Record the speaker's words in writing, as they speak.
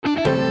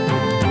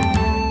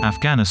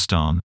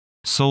Afghanistan.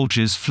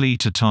 Soldiers flee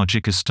to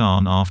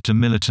Tajikistan after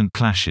militant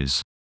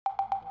clashes.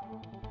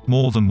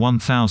 More than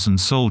 1,000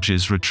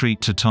 soldiers retreat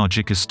to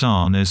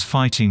Tajikistan as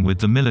fighting with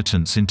the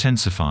militants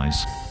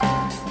intensifies.